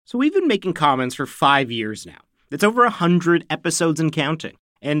So we've been making Commons for 5 years now. It's over 100 episodes and counting.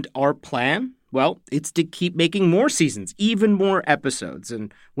 And our plan? Well, it's to keep making more seasons, even more episodes.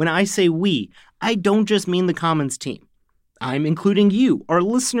 And when I say we, I don't just mean the Commons team. I'm including you, our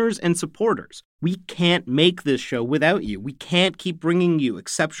listeners and supporters. We can't make this show without you. We can't keep bringing you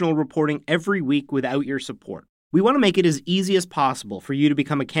exceptional reporting every week without your support. We want to make it as easy as possible for you to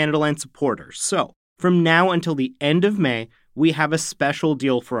become a Canadaland supporter. So, from now until the end of May, we have a special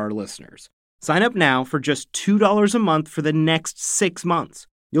deal for our listeners. Sign up now for just $2 a month for the next 6 months.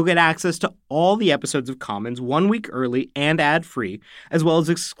 You'll get access to all the episodes of Commons 1 week early and ad-free, as well as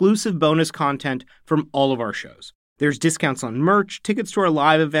exclusive bonus content from all of our shows. There's discounts on merch, tickets to our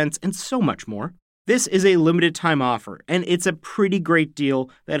live events, and so much more. This is a limited time offer, and it's a pretty great deal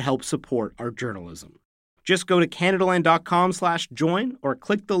that helps support our journalism. Just go to Canadaland.com/join or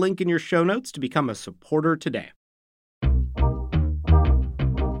click the link in your show notes to become a supporter today.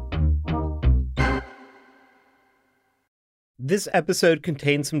 This episode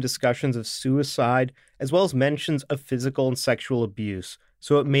contains some discussions of suicide, as well as mentions of physical and sexual abuse,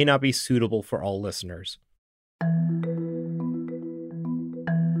 so it may not be suitable for all listeners.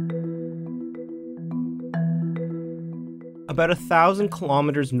 About 1,000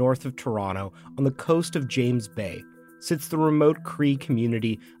 kilometers north of Toronto, on the coast of James Bay, sits the remote Cree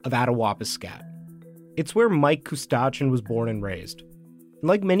community of Attawapiskat. It's where Mike Kustachin was born and raised. And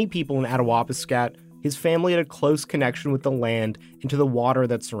like many people in Attawapiskat, his family had a close connection with the land and to the water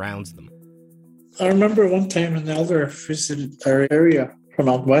that surrounds them. I remember one time an elder visited our area from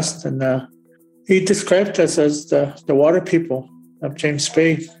out west, and he described us as the water people of James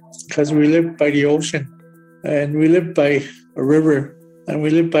Bay because we live by the ocean, and we live by a river, and we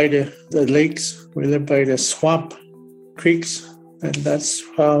live by the lakes, we live by the swamp, creeks, and that's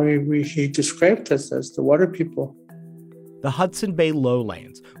how he described us as the water people. The Hudson Bay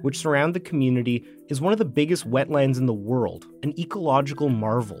lowlands, which surround the community, is one of the biggest wetlands in the world, an ecological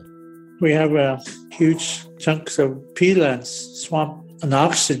marvel. We have huge chunks of peatlands, swamp, and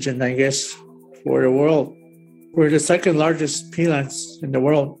oxygen, I guess, for the world. We're the second largest peatlands in the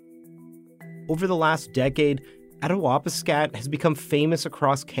world. Over the last decade, Attawapiskat has become famous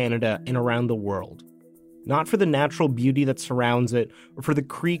across Canada and around the world. Not for the natural beauty that surrounds it or for the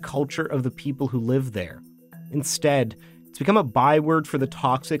Cree culture of the people who live there. Instead, it's become a byword for the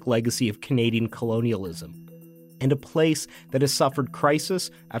toxic legacy of Canadian colonialism, and a place that has suffered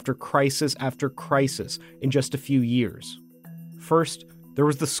crisis after crisis after crisis in just a few years. First, there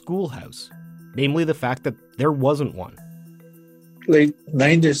was the schoolhouse, namely the fact that there wasn't one. Late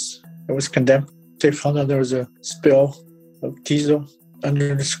 90s, it was condemned. They found out there was a spill of diesel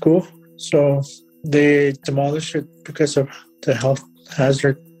under the school, so they demolished it because of the health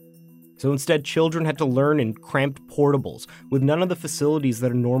hazard. So instead, children had to learn in cramped portables with none of the facilities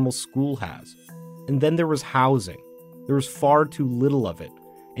that a normal school has. And then there was housing. There was far too little of it,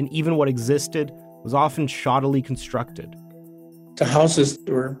 and even what existed was often shoddily constructed. The houses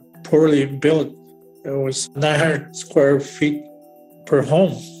were poorly built. It was 900 square feet per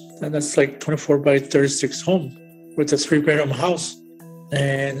home, and that's like 24 by 36 home with a 3-bedroom house.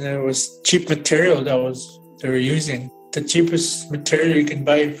 And it was cheap material they were using. The cheapest material you can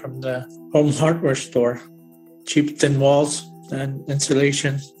buy from the home hardware store. Cheap thin walls and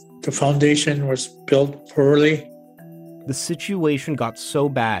insulation. The foundation was built poorly. The situation got so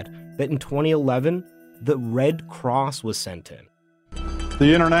bad that in 2011, the Red Cross was sent in.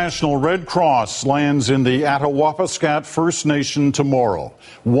 The International Red Cross lands in the Attawapiskat First Nation tomorrow,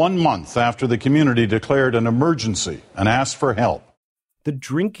 1 month after the community declared an emergency and asked for help. The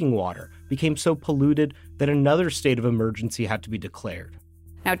drinking water became so polluted that another state of emergency had to be declared.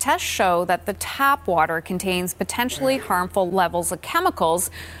 Now, tests show that the tap water contains potentially harmful levels of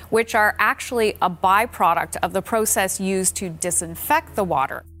chemicals, which are actually a byproduct of the process used to disinfect the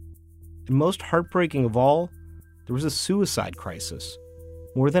water. And most heartbreaking of all, there was a suicide crisis.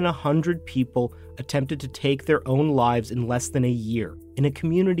 More than 100 people attempted to take their own lives in less than a year in a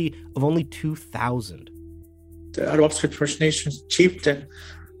community of only 2,000. The Attawapiskat First Nations chieftain,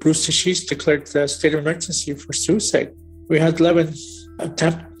 Bruce Tashis, declared the state of emergency for suicide. We had 11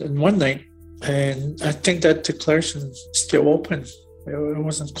 attempts in one night, and I think that declaration is still open. It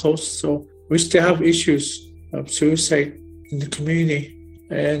wasn't closed, so we still have issues of suicide in the community.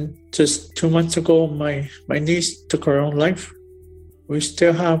 And just 2 months ago, my niece took her own life. We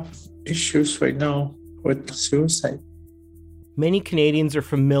still have issues right now with suicide. Many Canadians are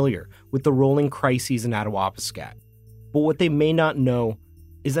familiar with the rolling crises in Attawapiskat, but what they may not know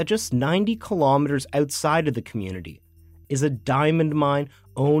is that just 90 kilometers outside of the community is a diamond mine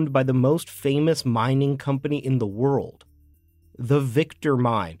owned by the most famous mining company in the world. the Victor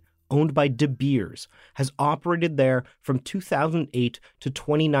Mine, owned by De Beers, has operated there from 2008 to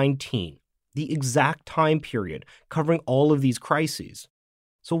 2019, the exact time period covering all of these crises.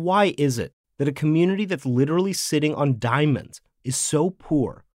 So why is it that a community that's literally sitting on diamonds is so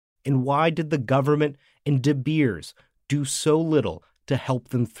poor? And why did the government and De Beers do so little to help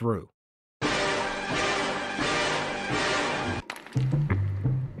them through?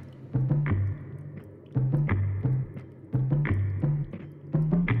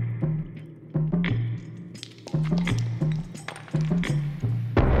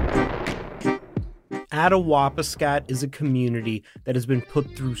 Attawapiskat is a community that has been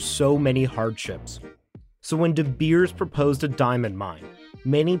put through so many hardships. So when De Beers proposed a diamond mine,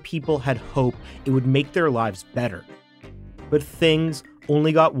 many people had hope it would make their lives better. But things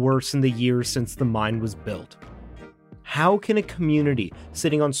only got worse in the years since the mine was built. How can a community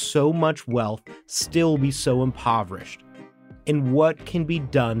sitting on so much wealth still be so impoverished? And what can be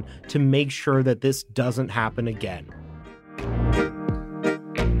done to make sure that this doesn't happen again?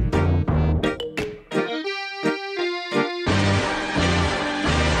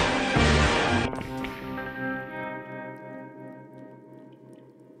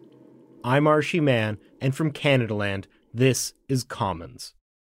 I'm Archie Mann, and from Canadaland, this is Commons.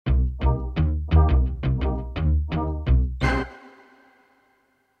 The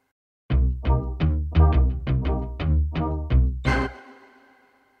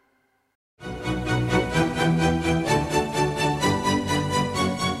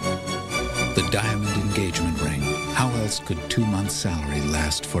diamond engagement ring. How else could 2 months' salary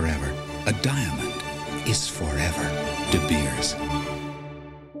last forever? A diamond is forever. De Beers.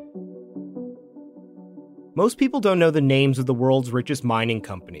 Most people don't know the names of the world's richest mining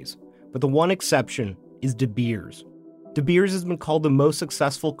companies, but the one exception is De Beers. De Beers has been called the most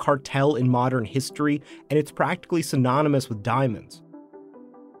successful cartel in modern history, and it's practically synonymous with diamonds.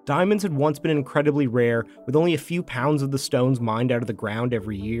 Diamonds had once been incredibly rare, with only a few pounds of the stones mined out of the ground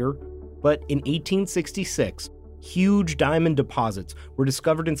every year, but in 1866, huge diamond deposits were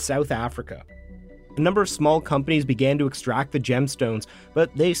discovered in South Africa. A number of small companies began to extract the gemstones,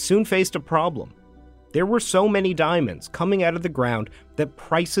 but they soon faced a problem. There were so many diamonds coming out of the ground that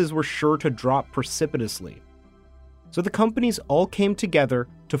prices were sure to drop precipitously. So the companies all came together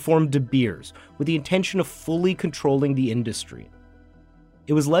to form De Beers with the intention of fully controlling the industry.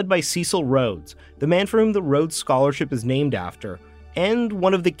 It was led by Cecil Rhodes, the man for whom the Rhodes Scholarship is named after, and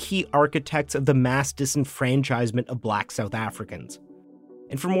one of the key architects of the mass disenfranchisement of black South Africans.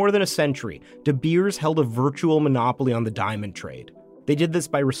 And for more than a century, De Beers held a virtual monopoly on the diamond trade. They did this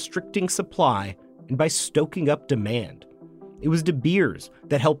by restricting supply and by stoking up demand. It was De Beers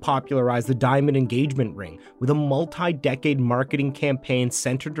that helped popularize the diamond engagement ring with a multi-decade marketing campaign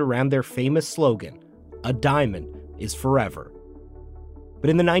centered around their famous slogan, "A diamond is forever." But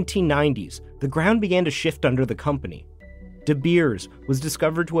in the 1990s, the ground began to shift under the company. De Beers was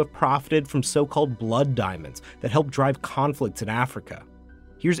discovered to have profited from so-called blood diamonds that helped drive conflicts in Africa.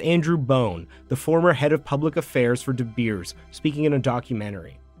 Here's Andrew Bone, the former head of public affairs for De Beers, speaking in a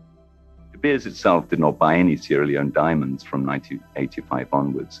documentary. De Beers itself did not buy any Sierra Leone diamonds from 1985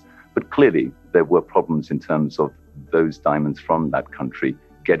 onwards, but clearly there were problems in terms of those diamonds from that country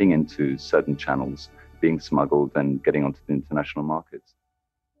getting into certain channels, being smuggled and getting onto the international markets.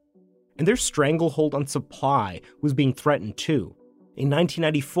 And their stranglehold on supply was being threatened too. In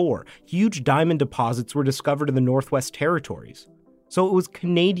 1994, huge diamond deposits were discovered in the Northwest Territories. So it was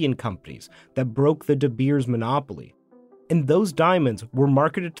Canadian companies that broke the De Beers monopoly. And those diamonds were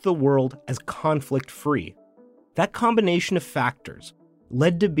marketed to the world as conflict-free. That combination of factors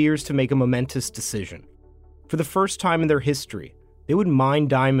led De Beers to make a momentous decision. For the first time in their history, they would mine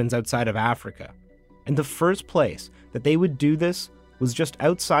diamonds outside of Africa. And the first place that they would do this was just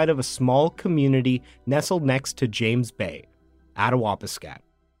outside of a small community nestled next to James Bay, Attawapiskat.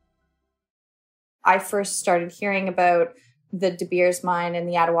 I first started hearing about the De Beers mine in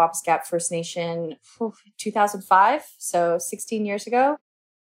the Attawapiskat First Nation 2005, so 16 years ago.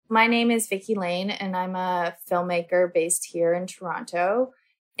 My name is Vicky Lane, and I'm a filmmaker based here in Toronto.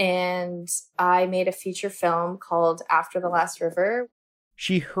 And I made a feature film called After the Last River.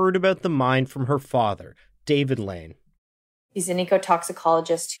 She heard about the mine from her father, David Lane. He's an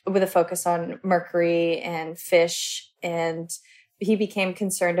ecotoxicologist with a focus on mercury and fish, and he became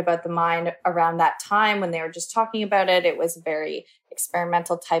concerned about the mine around that time when they were just talking about it. It was a very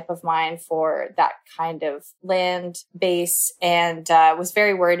experimental type of mine for that kind of land base, and was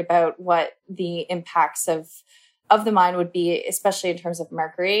very worried about what the impacts of the mine would be, especially in terms of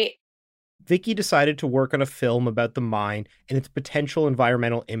mercury. Vicky decided to work on a film about the mine and its potential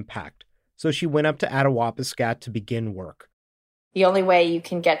environmental impact, so she went up to Attawapiskat to begin work. The only way you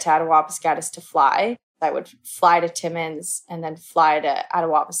can get to Attawapiskat is to fly. I would fly to Timmins and then fly to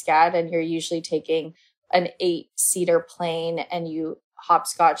Attawapiskat, and you're usually taking an 8-seater plane and you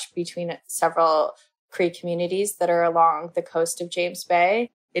hopscotch between several Cree communities that are along the coast of James Bay.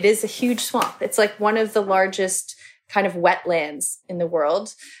 It is a huge swamp. It's like one of the largest kind of wetlands in the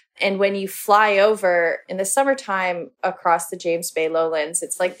world. And when you fly over in the summertime across the James Bay lowlands,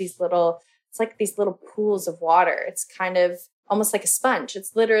 it's like these little pools of water. It's kind of almost like a sponge.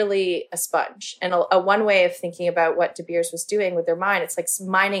 It's literally a sponge. And a one way of thinking about what De Beers was doing with their mine, it's like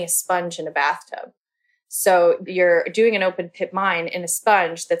mining a sponge in a bathtub. So you're doing an open pit mine in a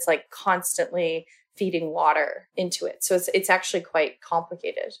sponge that's like constantly feeding water into it. So it's actually quite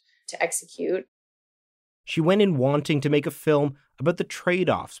complicated to execute. She went in wanting to make a film about the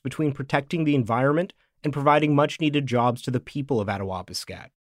trade-offs between protecting the environment and providing much-needed jobs to the people of Attawapiskat.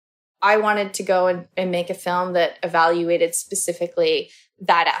 I wanted to go and make a film that evaluated specifically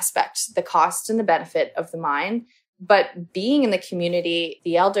that aspect, the cost and the benefit of the mine. But being in the community,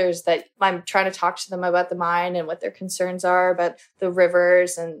 the elders that I'm trying to talk to them about the mine and what their concerns are about the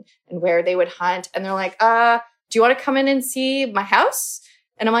rivers and where they would hunt. And they're like, do you want to come in and see my house?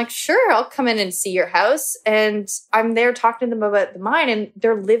 And I'm like, sure, I'll come in and see your house. And I'm there talking to them about the mine, and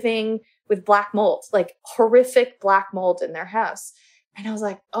they're living with black mold, like horrific black mold in their house. And I was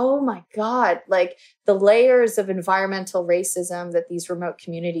like, oh my God, like the layers of environmental racism that these remote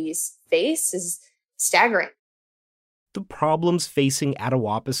communities face is staggering. The problems facing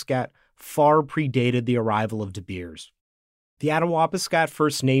Attawapiskat far predated the arrival of De Beers. The Attawapiskat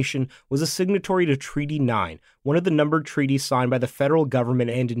First Nation was a signatory to Treaty 9, one of the numbered treaties signed by the federal government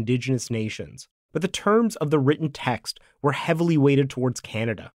and Indigenous nations. But the terms of the written text were heavily weighted towards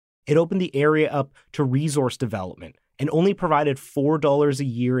Canada. It opened the area up to resource development and only provided $4 a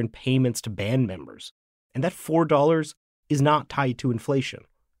year in payments to band members. And that $4 is not tied to inflation.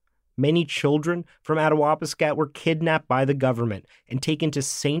 Many children from Attawapiskat were kidnapped by the government and taken to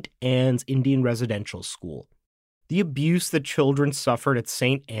St. Anne's Indian Residential School. The abuse that children suffered at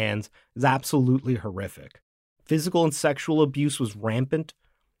St. Anne's is absolutely horrific. Physical and sexual abuse was rampant.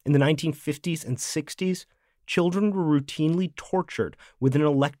 In the 1950s and 60s, children were routinely tortured with an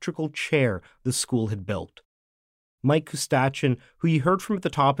electrical chair the school had built. Mike Kustachin, who you heard from at the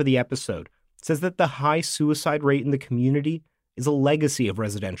top of the episode, says that the high suicide rate in the community is a legacy of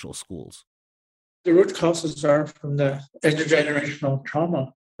residential schools. The root causes are from the intergenerational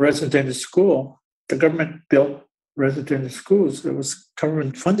trauma. Residential school, the government built residential schools. It was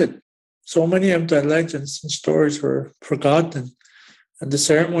government funded. So many of the legends and stories were forgotten, and the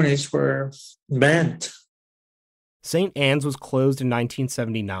ceremonies were banned. St. Anne's was closed in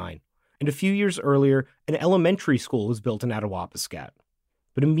 1979, and a few years earlier, an elementary school was built in Attawapiskat.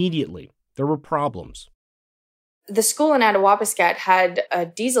 But immediately, there were problems. The school in Attawapiskat had a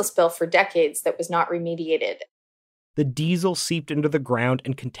diesel spill for decades that was not remediated. The diesel seeped into the ground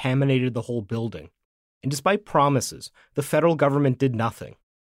and contaminated the whole building. And despite promises, the federal government did nothing.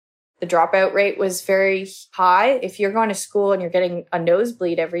 The dropout rate was very high. If you're going to school and you're getting a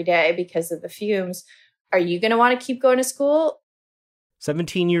nosebleed every day because of the fumes, are you going to want to keep going to school?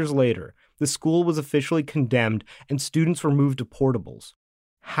 17 years later, the school was officially condemned and students were moved to portables.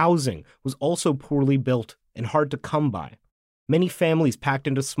 Housing was also poorly built and hard to come by. Many families packed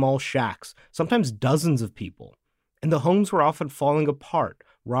into small shacks, sometimes dozens of people. And the homes were often falling apart,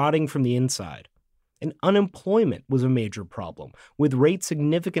 rotting from the inside. And unemployment was a major problem, with rates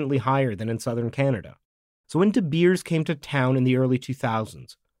significantly higher than in southern Canada. So when De Beers came to town in the early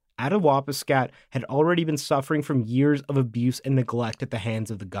 2000s, Attawapiskat had already been suffering from years of abuse and neglect at the hands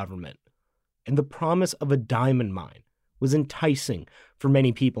of the government. And the promise of a diamond mine was enticing for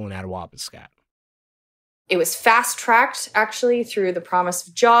many people in Attawapiskat. It was fast-tracked, actually, through the promise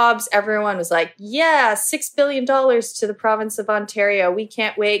of jobs. Everyone was like, yeah, $6 billion to the province of Ontario. We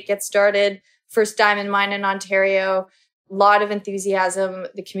can't wait, get started. First diamond mine in Ontario. A lot of enthusiasm.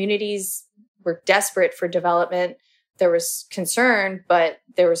 The communities were desperate for development. There was concern, but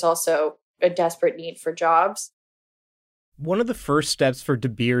there was also a desperate need for jobs. One of the first steps for De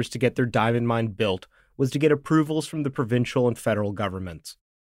Beers to get their diamond mine built was to get approvals from the provincial and federal governments.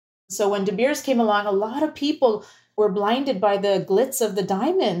 So when De Beers came along, a lot of people were blinded by the glitz of the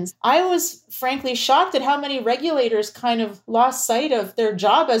diamonds. I was frankly shocked at how many regulators kind of lost sight of their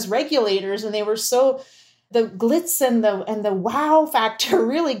job as regulators, and they were so, the glitz and the wow factor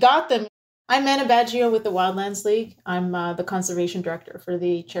really got them. I'm Anna Baggio with the Wildlands League. I'm the conservation director for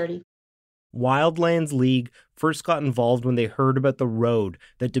the charity. Wildlands League first got involved when they heard about the road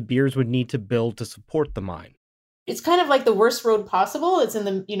that De Beers would need to build to support the mine. It's kind of like the worst road possible. It's in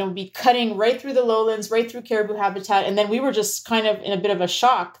the, be cutting right through the lowlands, right through caribou habitat. And then we were just kind of in a bit of a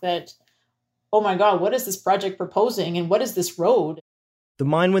shock that, oh my God, what is this project proposing? And what is this road? The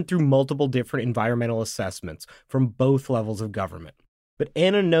mine went through multiple different environmental assessments from both levels of government. But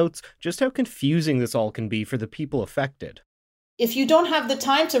Anna notes just how confusing this all can be for the people affected. If you don't have the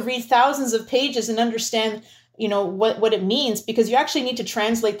time to read thousands of pages and understand, what it means, because you actually need to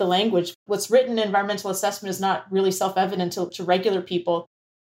translate the language. What's written in environmental assessment is not really self-evident to regular people.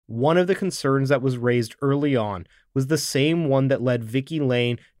 One of the concerns that was raised early on was the same one that led Vicky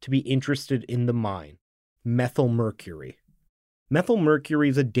Lane to be interested in the mine: methylmercury. Methylmercury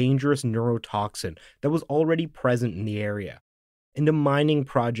is a dangerous neurotoxin that was already present in the area, and a mining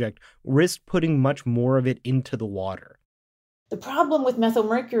project risked putting much more of it into the water. The problem with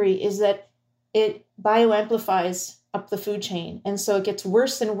methylmercury is that it bioamplifies up the food chain, and so it gets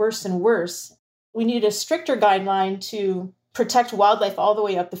worse and worse and worse. We need a stricter guideline to protect wildlife all the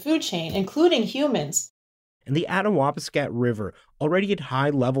way up the food chain, including humans. And the Attawapiskat River already had high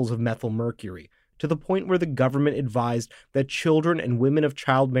levels of methylmercury, to the point where the government advised that children and women of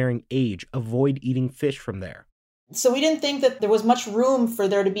childbearing age avoid eating fish from there. So we didn't think that there was much room for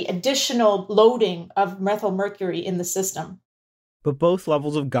there to be additional loading of methylmercury in the system. But both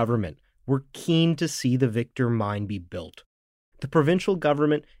levels of government were keen to see the Victor mine be built. The provincial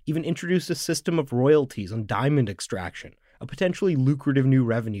government even introduced a system of royalties on diamond extraction, a potentially lucrative new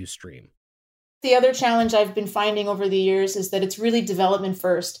revenue stream. The other challenge I've been finding over the years is that it's really development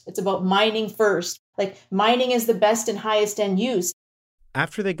first. It's about mining first. Like, mining is the best and highest end use.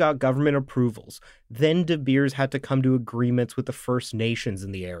 After they got government approvals, then De Beers had to come to agreements with the First Nations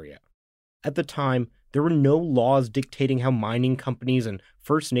in the area. At the time, there were no laws dictating how mining companies and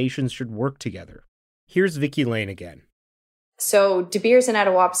First Nations should work together. Here's Vicky Lane again. So De Beers and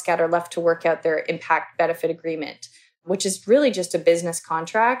Attawapiskat are left to work out their impact benefit agreement, which is really just a business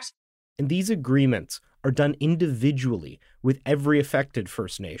contract. And these agreements are done individually with every affected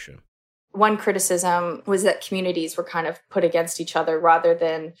First Nation. One criticism was that communities were kind of put against each other rather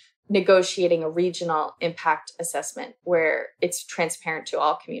than negotiating a regional impact assessment where it's transparent to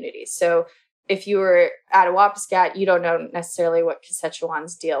all communities. So if you were at Attawapiskat, you don't know necessarily what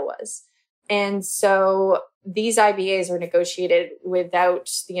Saskatchewan's deal was. And so these IBAs are negotiated without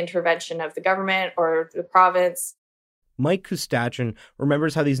the intervention of the government or the province. Mike Kustachin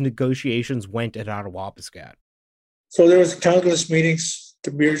remembers how these negotiations went at Attawapiskat. So there was countless meetings. De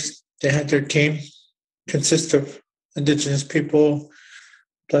Beers, they had their team consist of Indigenous people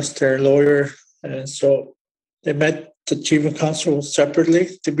plus their lawyer. And so they met the chief and council separately,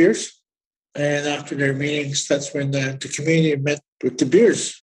 De Beers. And after their meetings, that's when the community met with De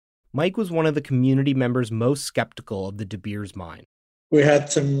Beers. Mike was one of the community members most skeptical of the De Beers mine. We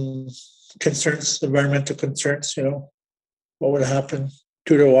had some concerns, environmental concerns, what would happen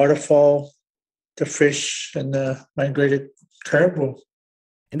to the waterfall, the fish, and the migrated caribou.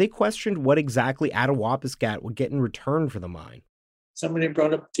 And they questioned what exactly Attawapiskat would get in return for the mine. Somebody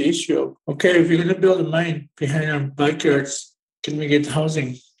brought up the issue of, okay, if you're going to build a mine behind our backyards, can we get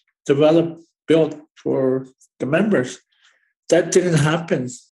housing developed, built for the members? That didn't happen.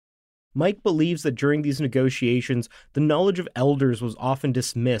 Mike believes that during these negotiations, the knowledge of elders was often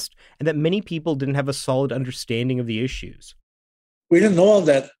dismissed and that many people didn't have a solid understanding of the issues. We didn't know all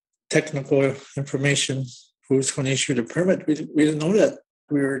that technical information, who's going to issue the permit. We didn't know that.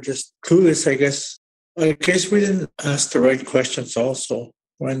 We were just clueless, I guess. I guess we didn't ask the right questions also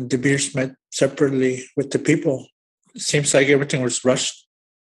when De Beers met separately with the people. It seems like everything was rushed.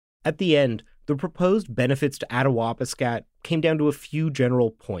 At the end, the proposed benefits to Attawapiskat came down to a few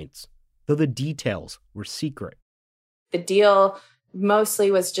general points, though the details were secret. The deal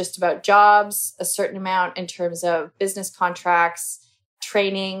mostly was just about jobs, a certain amount in terms of business contracts,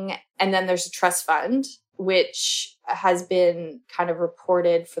 training, and then there's a trust fund, which has been kind of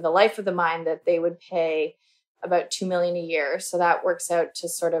reported for the life of the mine that they would pay about $2 million a year. So that works out to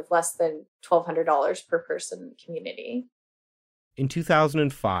sort of less than $1,200 per person in the community. In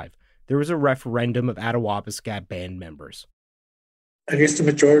 2005, there was a referendum of Attawapiskat band members. I guess the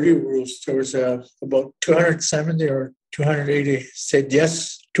majority rules. There was about 270 or 280 said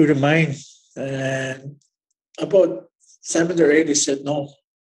yes to the mine, and about 70 or 80 said no.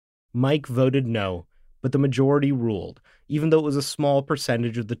 Mike voted no, but the majority ruled, even though it was a small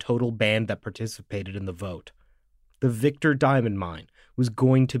percentage of the total band that participated in the vote. The Victor Diamond Mine was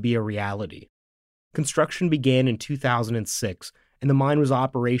going to be a reality. Construction began in 2006, and the mine was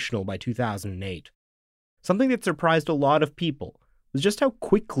operational by 2008. Something that surprised a lot of people was just how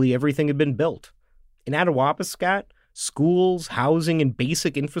quickly everything had been built. In Attawapiskat, Schools, housing, and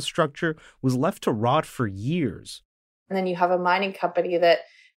basic infrastructure was left to rot for years. And then you have a mining company that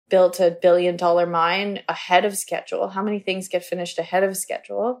built a $1 billion mine ahead of schedule. How many things get finished ahead of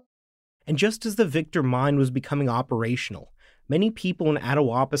schedule? And just as the Victor mine was becoming operational, many people in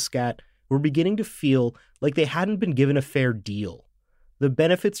Attawapiskat were beginning to feel like they hadn't been given a fair deal. The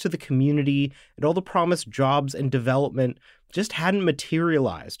benefits to the community and all the promised jobs and development just hadn't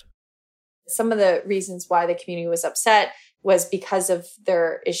materialized. Some of the reasons why the community was upset was because of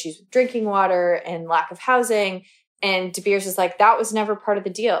their issues with drinking water and lack of housing. And De Beers is like, that was never part of the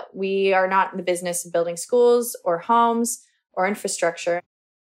deal. We are not in the business of building schools or homes or infrastructure.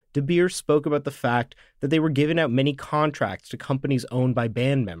 De Beers spoke about the fact that they were giving out many contracts to companies owned by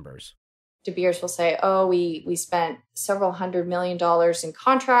band members. De Beers will say, oh, we spent several $100 million in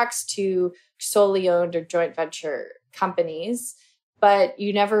contracts to solely owned or joint venture companies, but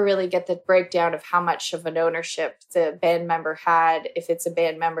you never really get the breakdown of how much of an ownership the band member had, if it's a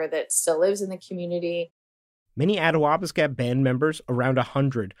band member that still lives in the community. Many Attawapiskat band members, around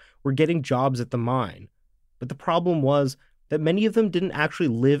 100, were getting jobs at the mine. But the problem was that many of them didn't actually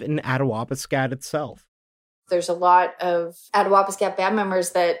live in Attawapiskat itself. There's a lot of Attawapiskat band members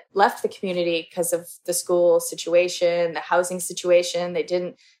that left the community because of the school situation, the housing situation. They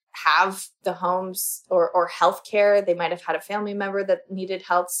didn't have the homes or health care. They might have had a family member that needed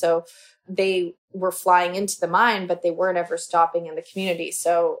health. So they were flying into the mine, but they weren't ever stopping in the community.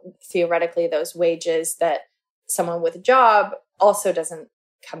 So theoretically, those wages that someone with a job also doesn't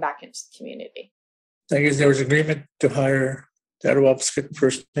come back into the community. I guess there was agreement to hire the Attawapiskat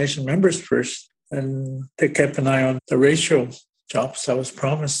First Nation members first, and they kept an eye on the ratio jobs that was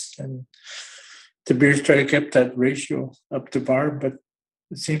promised. And De Beers tried to keep that ratio up to bar, but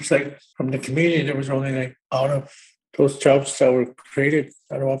it seems like from the community, there was only like out of those jobs that were created,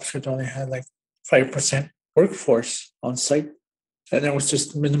 Attawapiskat only had like 5% workforce on site. And that was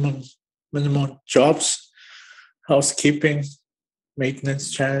just minimum jobs, housekeeping,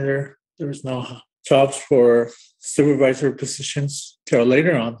 maintenance, janitor. There was no jobs for supervisor positions till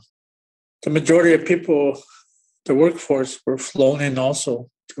later on. The majority of people, the workforce, were flown in also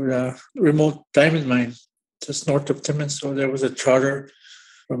to the remote diamond mine just north of Timmins. So there was a charter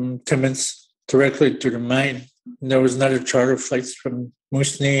from Timmins directly to the mine. And there was another charter flights from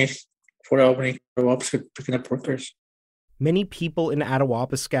Moosonee, Fort Albany, Attawapiskat, picking up workers. Many people in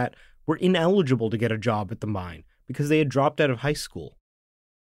Attawapiskat were ineligible to get a job at the mine because they had dropped out of high school.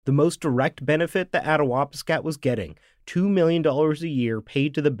 The most direct benefit that Attawapiskat was getting, $2 million a year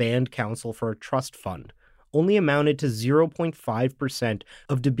paid to the band council for a trust fund, only amounted to 0.5%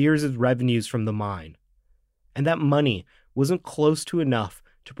 of De Beers' revenues from the mine. And that money wasn't close to enough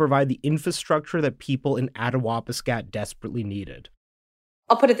to provide the infrastructure that people in Attawapiskat desperately needed.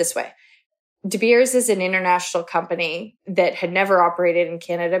 I'll put it this way. De Beers is an international company that had never operated in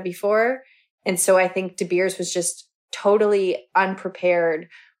Canada before. And so I think De Beers was just totally unprepared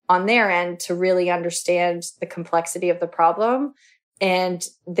on their end to really understand the complexity of the problem. And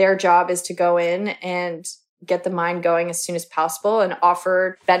their job is to go in and get the mine going as soon as possible and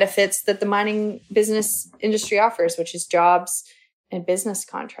offer benefits that the mining business industry offers, which is jobs and business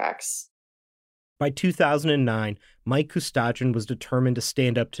contracts. By 2009, Mike Kustachin was determined to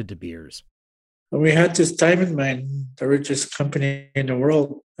stand up to De Beers. We had this diamond mine, the richest company in the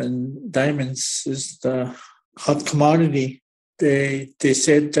world, and diamonds is the hot commodity. They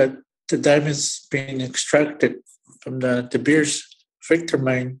said that the diamonds being extracted from the De Beers Victor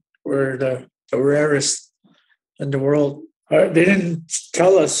mine were the rarest in the world. They didn't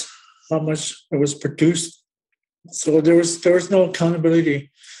tell us how much it was produced. So there was no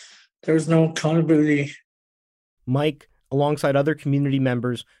accountability. There was no accountability. Mike, alongside other community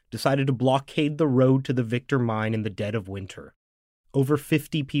members, decided to blockade the road to the Victor mine in the dead of winter. Over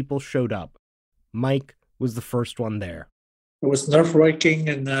 50 people showed up. Mike was the first one there. It was nerve-wracking,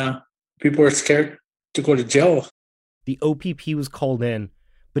 and people were scared to go to jail. The OPP was called in,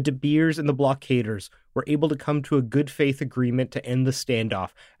 but De Beers and the blockaders were able to come to a good faith agreement to end the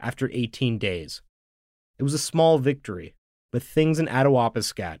standoff after 18 days. It was a small victory, but things in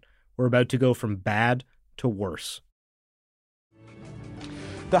Attawapiskat were about to go from bad to worse.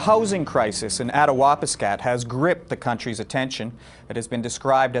 The housing crisis in Attawapiskat has gripped the country's attention. It has been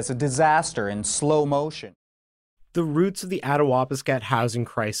described as a disaster in slow motion. The roots of the Attawapiskat housing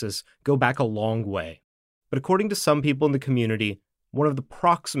crisis go back a long way. But according to some people in the community, one of the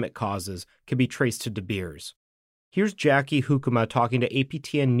proximate causes can be traced to De Beers. Here's Jackie Hukuma talking to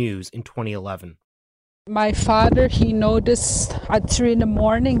APTN News in 2011. My father, he noticed at 3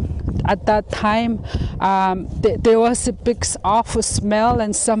 a.m. At that time, there was a big awful smell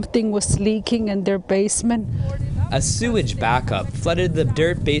and something was leaking in their basement. A sewage backup flooded the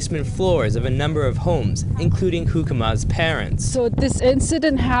dirt basement floors of a number of homes, including Hukama's parents. So this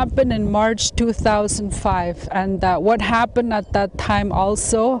incident happened in March 2005, and what happened at that time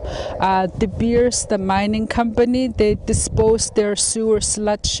also, De Beers, the mining company, they disposed their sewer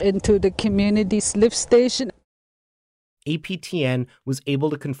sludge into the community's lift station. APTN was able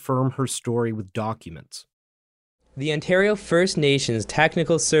to confirm her story with documents. The Ontario First Nations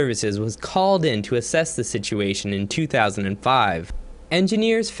Technical Services was called in to assess the situation in 2005.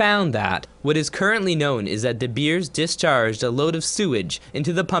 Engineers found that what is currently known is that De Beers discharged a load of sewage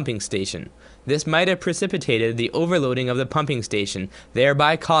into the pumping station. This might have precipitated the overloading of the pumping station,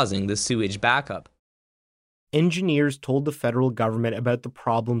 thereby causing the sewage backup. Engineers told the federal government about the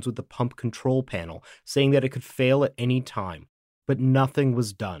problems with the pump control panel, saying that it could fail at any time, but nothing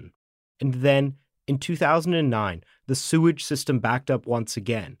was done. And then, in 2009, the sewage system backed up once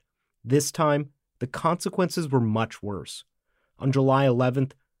again. This time, the consequences were much worse. On July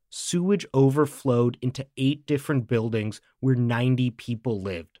 11th, sewage overflowed into 8 different buildings where 90 people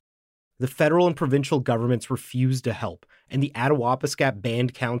lived. The federal and provincial governments refused to help, and the Attawapiskat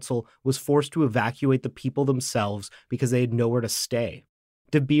Band Council was forced to evacuate the people themselves because they had nowhere to stay.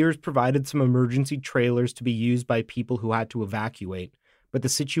 De Beers provided some emergency trailers to be used by people who had to evacuate, but the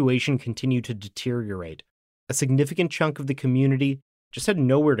situation continued to deteriorate. A significant chunk of the community just had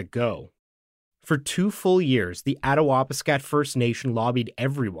nowhere to go. For 2 full years, the Attawapiskat First Nation lobbied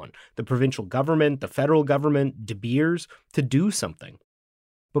everyone, the provincial government, the federal government, De Beers, to do something.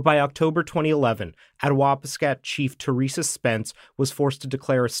 But by October 2011, Attawapiskat Chief Teresa Spence was forced to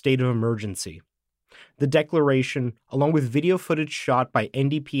declare a state of emergency. The declaration, along with video footage shot by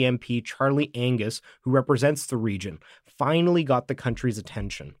NDP MP Charlie Angus, who represents the region, finally got the country's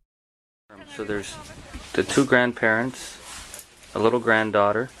attention. So there's the 2 grandparents, a little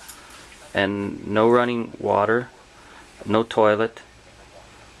granddaughter, and no running water, no toilet.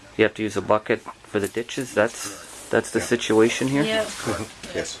 You have to use a bucket for the ditches. That's the situation here? Yeah.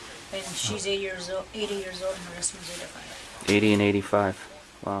 Yes. And she's 80 years old, and her husband's 85. 80 and 85.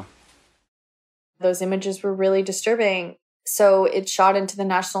 Wow. Those images were really disturbing. So it shot into the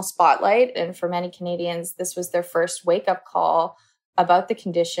national spotlight. And for many Canadians, this was their first wake-up call about the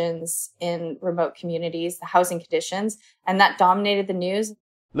conditions in remote communities, the housing conditions, and that dominated the news.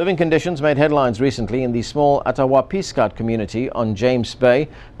 Living conditions made headlines recently in the small Attawapiskat community on James Bay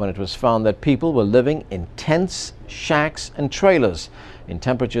when it was found that people were living in tents, shacks and trailers in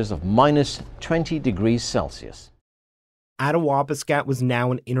temperatures of minus 20 degrees Celsius. Attawapiskat was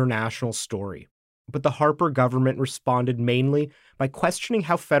now an international story, but the Harper government responded mainly by questioning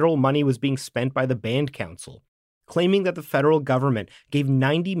how federal money was being spent by the Band Council, claiming that the federal government gave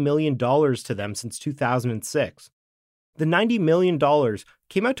 $90 million to them since 2006. The $90 million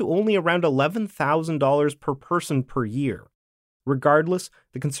came out to only around $11,000 per person per year. Regardless,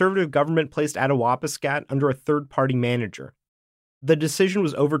 the Conservative government placed Attawapiskat under a third-party manager. The decision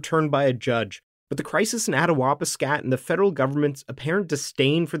was overturned by a judge, but the crisis in Attawapiskat and the federal government's apparent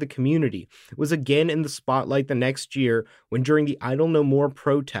disdain for the community was again in the spotlight the next year when, during the Idle No More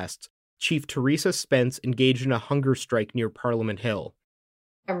protests, Chief Teresa Spence engaged in a hunger strike near Parliament Hill.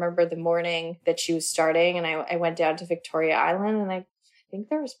 I remember the morning that she was starting, and I went down to Victoria Island, and I think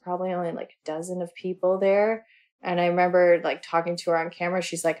there was probably only like a dozen of people there. And I remember like talking to her on camera.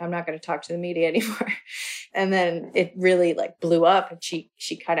 She's like, I'm not going to talk to the media anymore. And then it really like blew up, and she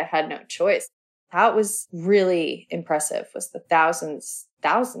kind of had no choice. That was really impressive, was the thousands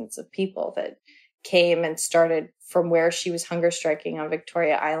of people that came and started from where she was hunger striking on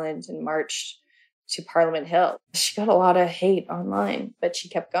Victoria Island and marched to Parliament Hill. She got a lot of hate online, but she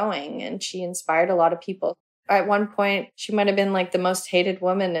kept going and she inspired a lot of people. At one point, she might have been like the most hated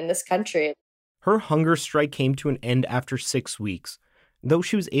woman in this country. Her hunger strike came to an end after 6 weeks. Though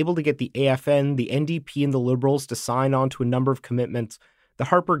she was able to get the AFN, the NDP, and the Liberals to sign on to a number of commitments, the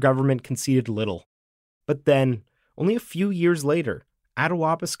Harper government conceded little. But then, only a few years later,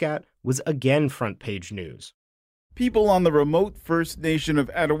 Attawapiskat was again front-page news. People on the remote First Nation of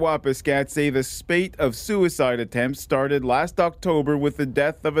Attawapiskat say the spate of suicide attempts started last October with the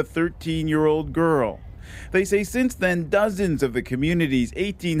death of a 13-year-old girl. They say since then, dozens of the community's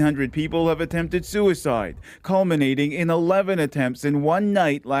 1,800 people have attempted suicide, culminating in 11 attempts in one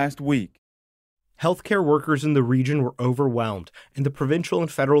night last week. Healthcare workers in the region were overwhelmed, and the provincial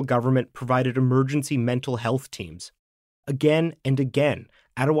and federal government provided emergency mental health teams. Again and again,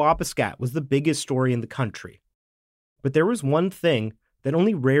 Attawapiskat was the biggest story in the country. But there was one thing that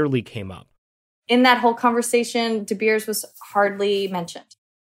only rarely came up. In that whole conversation, De Beers was hardly mentioned.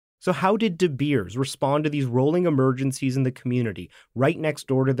 So how did De Beers respond to these rolling emergencies in the community right next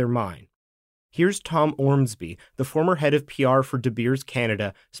door to their mine? Here's Tom Ormsby, the former head of PR for De Beers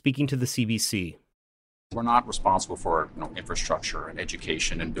Canada, speaking to the CBC. We're not responsible for infrastructure and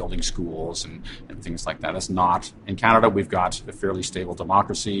education and building schools and things like that. That's not. In Canada, we've got a fairly stable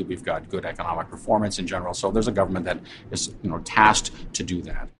democracy. We've got good economic performance in general. So there's a government that is tasked to do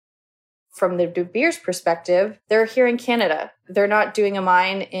that. From the De Beers perspective, they're here in Canada. They're not doing a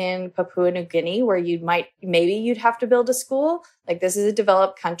mine in Papua New Guinea where maybe you'd have to build a school. Like, this is a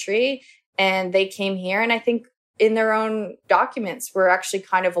developed country, and they came here. And I think in their own documents were actually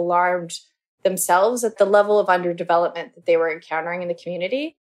kind of alarmed themselves at the level of underdevelopment that they were encountering in the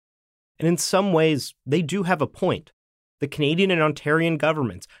community. And in some ways, they do have a point. The Canadian and Ontarian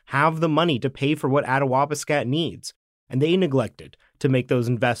governments have the money to pay for what Attawapiskat needs, and they neglected to make those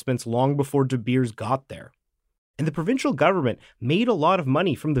investments long before De Beers got there. And the provincial government made a lot of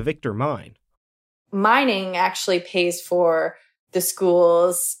money from the Victor mine. Mining actually pays for the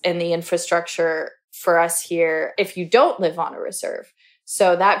schools and the infrastructure for us here if you don't live on a reserve.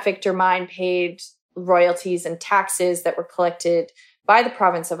 So that Victor mine paid royalties and taxes that were collected by the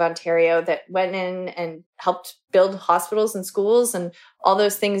province of Ontario that went in and helped build hospitals and schools and all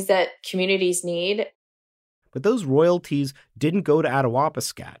those things that communities need. But those royalties didn't go to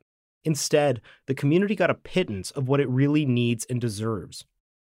Attawapiskat. Instead, the community got a pittance of what it really needs and deserves.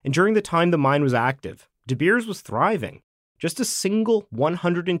 And during the time the mine was active, De Beers was thriving. Just a single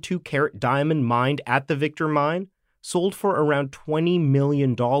 102-carat diamond mined at the Victor mine sold for around $20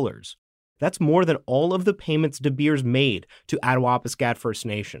 million. That's more than all of the payments De Beers made to Attawapiskat First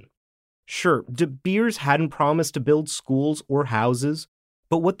Nation. Sure, De Beers hadn't promised to build schools or houses,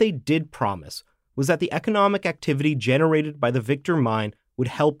 but what they did promise was that the economic activity generated by the Victor mine would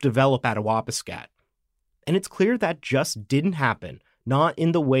help develop Attawapiskat. And it's clear that just didn't happen, not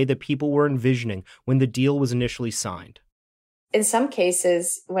in the way that people were envisioning when the deal was initially signed. In some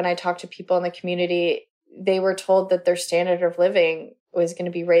cases, when I talked to people in the community, they were told that their standard of living was going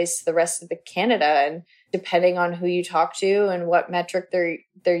to be raised to the rest of the Canada. And depending on who you talk to and what metric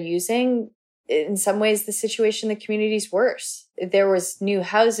they're using, in some ways, the situation in the community is worse. There was new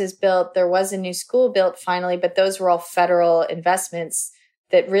houses built. There was a new school built finally, but those were all federal investments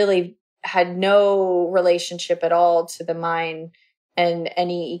that really had no relationship at all to the mine and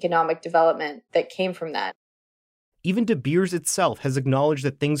any economic development that came from that. Even De Beers itself has acknowledged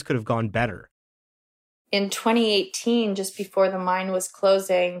that things could have gone better. In 2018, just before the mine was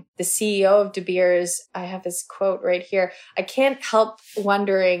closing, the CEO of De Beers, I have his quote right here, "I can't help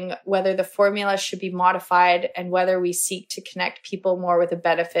wondering whether the formula should be modified and whether we seek to connect people more with the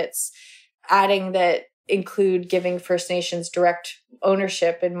benefits," adding that include giving First Nations direct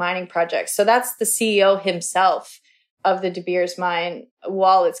ownership in mining projects. So that's the CEO himself of the De Beers mine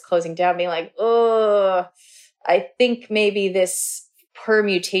while it's closing down, being like, oh, I think maybe this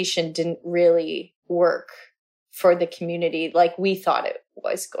permutation didn't really work for the community like we thought it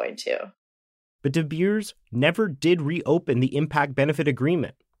was going to. But De Beers never did reopen the impact benefit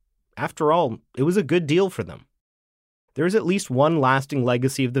agreement. After all, it was a good deal for them. There is at least one lasting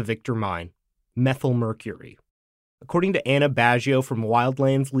legacy of the Victor mine: methyl mercury. According to Anna Baggio from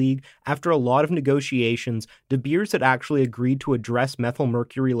Wildlands League, after a lot of negotiations, De Beers had actually agreed to address methyl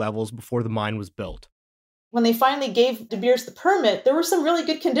mercury levels before the mine was built. When they finally gave De Beers the permit, there were some really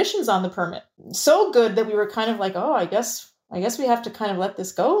good conditions on the permit. So good that we were kind of like, oh, I guess we have to kind of let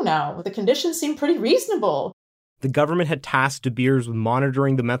this go now. The conditions seem pretty reasonable. The government had tasked De Beers with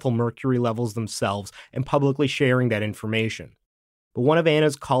monitoring the methyl mercury levels themselves and publicly sharing that information. But one of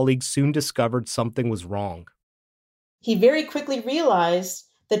Anna's colleagues soon discovered something was wrong. He very quickly realized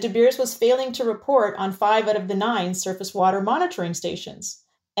that De Beers was failing to report on 5 out of the 9 surface water monitoring stations.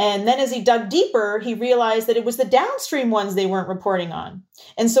 And then as he dug deeper, he realized that it was the downstream ones they weren't reporting on.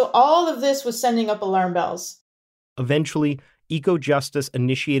 And so all of this was sending up alarm bells. Eventually, EcoJustice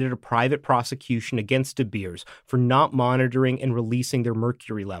initiated a private prosecution against De Beers for not monitoring and releasing their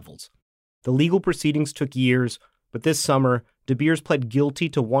mercury levels. The legal proceedings took years, but this summer, De Beers pled guilty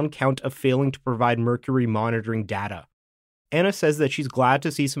to one count of failing to provide mercury monitoring data. Anna says that she's glad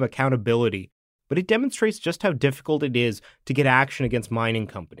to see some accountability, but it demonstrates just how difficult it is to get action against mining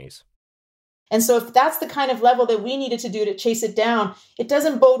companies. And so if that's the kind of level that we needed to do to chase it down, it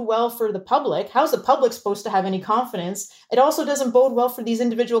doesn't bode well for the public. How's the public supposed to have any confidence? It also doesn't bode well for these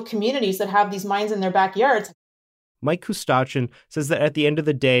individual communities that have these mines in their backyards. Mike Kustachin says that at the end of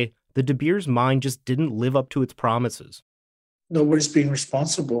the day, the De Beers mine just didn't live up to its promises. Nobody's being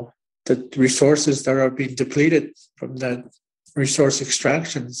responsible. The resources that are being depleted from that resource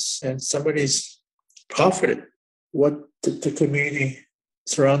extractions, and somebody's profited. What did the community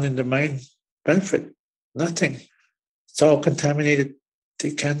surrounding the mine benefit? Nothing. It's all contaminated.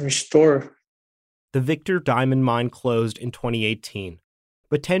 They can't restore The Victor Diamond Mine closed in 2018,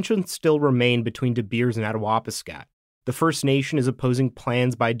 but tensions still remain between De Beers and Attawapiskat. The First Nation is opposing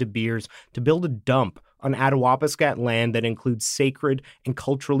plans by De Beers to build a dump on Attawapiskat land that includes sacred and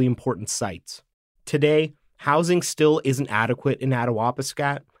culturally important sites. Today, housing still isn't adequate in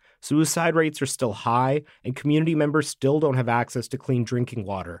Attawapiskat, suicide rates are still high, and community members still don't have access to clean drinking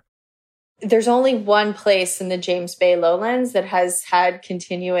water. There's only one place in the James Bay lowlands that has had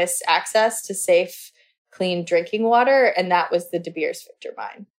continuous access to safe, clean drinking water, and that was the De Beers Victor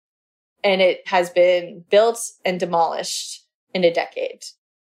mine. And it has been built and demolished in a decade.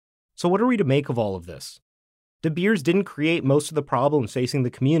 So what are we to make of all of this? De Beers didn't create most of the problems facing the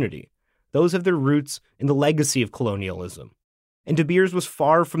community. Those have their roots in the legacy of colonialism. And De Beers was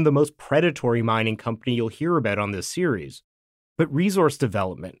far from the most predatory mining company you'll hear about on this series. But resource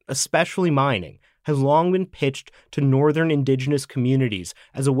development, especially mining, has long been pitched to northern indigenous communities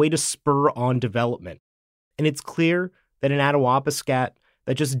as a way to spur on development. And it's clear that in Attawapiskat,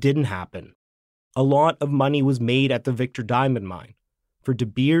 that just didn't happen. A lot of money was made at the Victor Diamond Mine, for De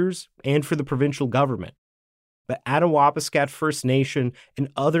Beers and for the provincial government. But Attawapiskat First Nation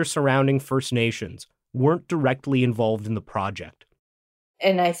and other surrounding First Nations weren't directly involved in the project.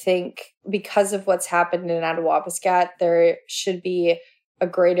 And I think because of what's happened in Attawapiskat, there should be a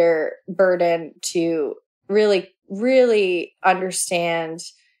greater burden to really, really understand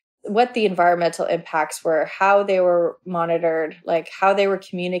what the environmental impacts were, how they were monitored, like how they were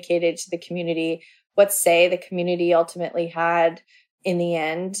communicated to the community, what say the community ultimately had in the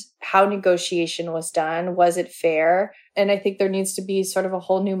end, how negotiation was done, was it fair? And I think there needs to be sort of a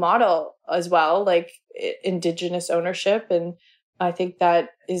whole new model as well, like Indigenous ownership. And I think that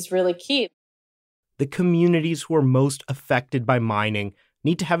is really key. The communities who are most affected by mining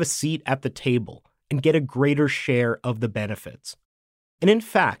need to have a seat at the table and get a greater share of the benefits. And in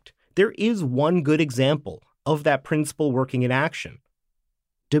fact, there is one good example of that principle working in action: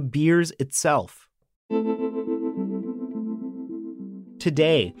 De Beers itself.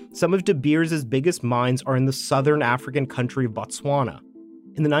 Today, some of De Beers' biggest mines are in the southern African country of Botswana.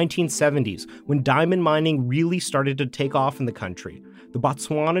 In the 1970s, when diamond mining really started to take off in the country, the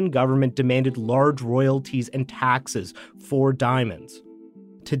Botswanan government demanded large royalties and taxes for diamonds.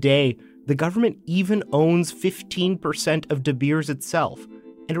 Today, the government even owns 15% of De Beers itself,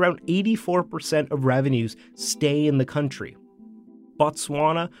 and around 84% of revenues stay in the country.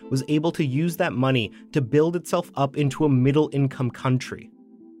 Botswana was able to use that money to build itself up into a middle-income country.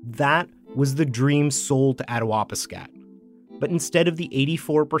 That was the dream sold to Attawapiskat. But instead of the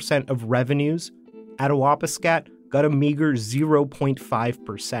 84% of revenues, Attawapiskat got a meager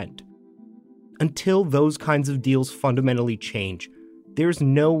 0.5%. Until those kinds of deals fundamentally change, there's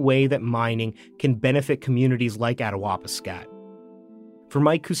no way that mining can benefit communities like Attawapiskat. For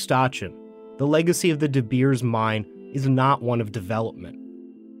Mike Kustachin, the legacy of the De Beers mine is not one of development.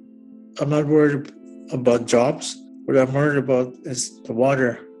 I'm not worried about jobs. What I'm worried about is the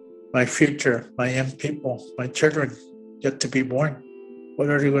water, my future, my young people, my children yet to be born. What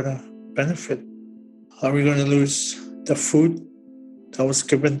are they going to benefit? Are we going to lose the food that was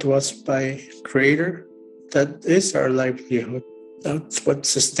given to us by Creator? That is our livelihood. That's what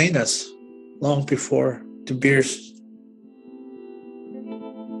sustained us long before De Beers.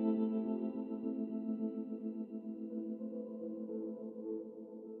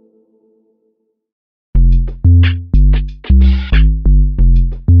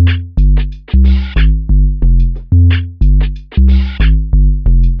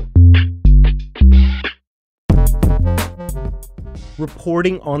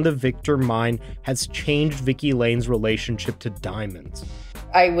 Reporting on the Victor mine has changed Vicky Lane's relationship to diamonds.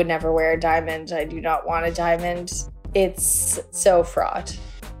 I would never wear a diamond. I do not want a diamond. It's so fraught.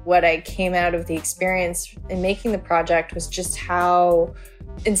 What I came out of the experience in making the project was just how,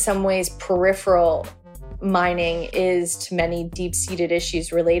 in some ways, peripheral mining is to many deep-seated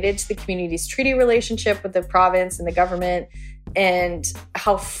issues related to the community's treaty relationship with the province and the government, and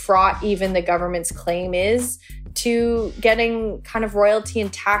how fraught even the government's claim is to getting kind of royalty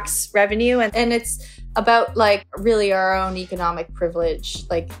and tax revenue. And it's about like really our own economic privilege,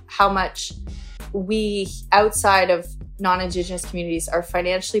 like how much we outside of non-Indigenous communities are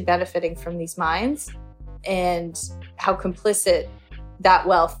financially benefiting from these mines, and how complicit that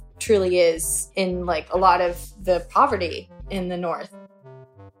wealth truly is in like a lot of the poverty in the north.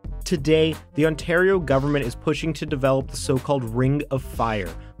 Today, the Ontario government is pushing to develop the so-called Ring of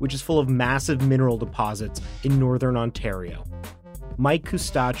Fire, which is full of massive mineral deposits in northern Ontario. Mike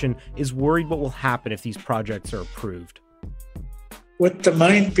Kustachin is worried what will happen if these projects are approved. With the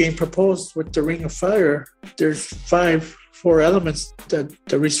mine being proposed with the Ring of Fire, there's four elements that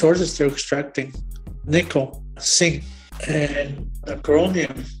the resources they're extracting nickel, zinc, and the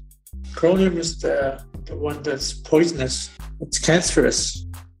chromium. Chromium is the one that's poisonous. It's cancerous.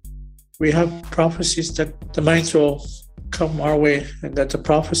 We have prophecies that the mines will come our way and that the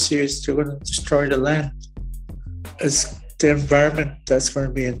prophecy is they're going to destroy the land. It's the environment that's going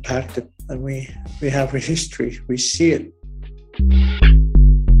to be impacted. And we have a history. We see it.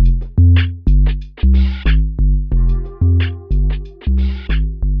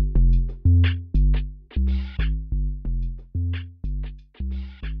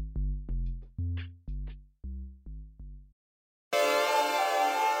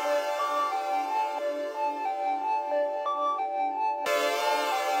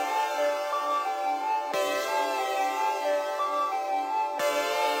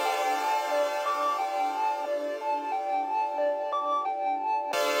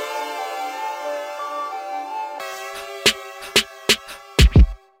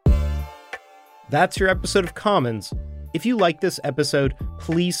 That's your episode of Commons. If you like this episode,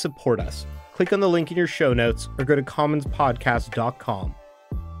 please support us. Click on the link in your show notes or go to commonspodcast.com.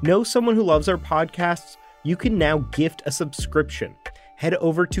 Know someone who loves our podcasts? You can now gift a subscription. Head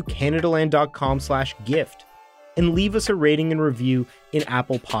over to canadaland.com/gift and leave us a rating and review in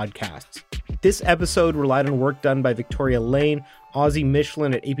Apple Podcasts. This episode relied on work done by Victoria Lane, Ozzie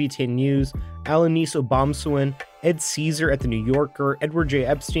Michelin at APTN News, Alanis Obamsawin, Ed Caesar at The New Yorker, Edward J.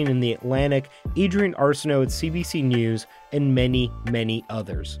 Epstein in The Atlantic, Adrian Arsenault at CBC News, and many, many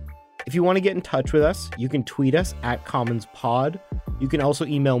others. If you want to get in touch with us, you can tweet us at CommonsPod. You can also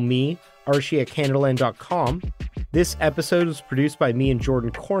email me, archie@canadaland.com. This episode was produced by me and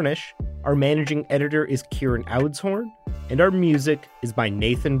Jordan Cornish. Our managing editor is Kieran Outshorn, and our music is by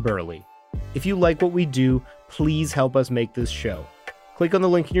Nathan Burley. If you like what we do, please help us make this show. Click on the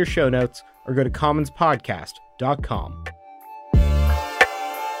link in your show notes or go to commonspodcast.com.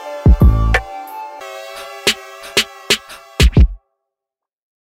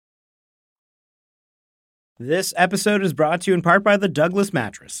 This episode is brought to you in part by the Douglas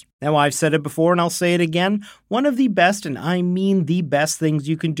Mattress. Now, I've said it before and I'll say it again. One of the best, and I mean the best things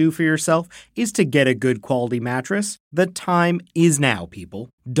you can do for yourself is to get a good quality mattress. The time is now, people.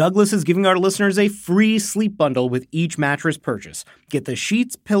 Douglas is giving our listeners a free sleep bundle with each mattress purchase. Get the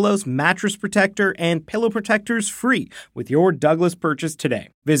sheets, pillows, mattress protector, and pillow protectors free with your Douglas purchase today.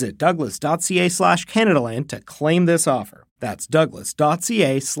 Visit douglas.ca/Canadaland to claim this offer. That's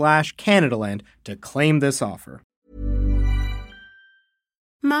douglas.ca/Canadaland to claim this offer.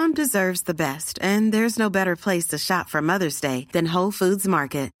 Mom deserves the best, and there's no better place to shop for Mother's Day than Whole Foods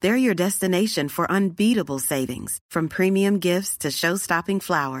Market. They're your destination for unbeatable savings, from premium gifts to show-stopping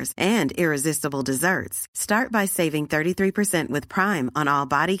flowers and irresistible desserts. Start by saving 33% with Prime on all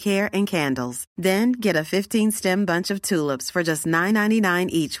body care and candles. Then get a 15-stem bunch of tulips for just $9.99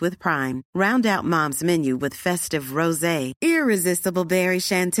 each with Prime. Round out Mom's menu with festive rosé, irresistible berry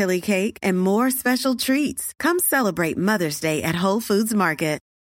chantilly cake, and more special treats. Come celebrate Mother's Day at Whole Foods Market.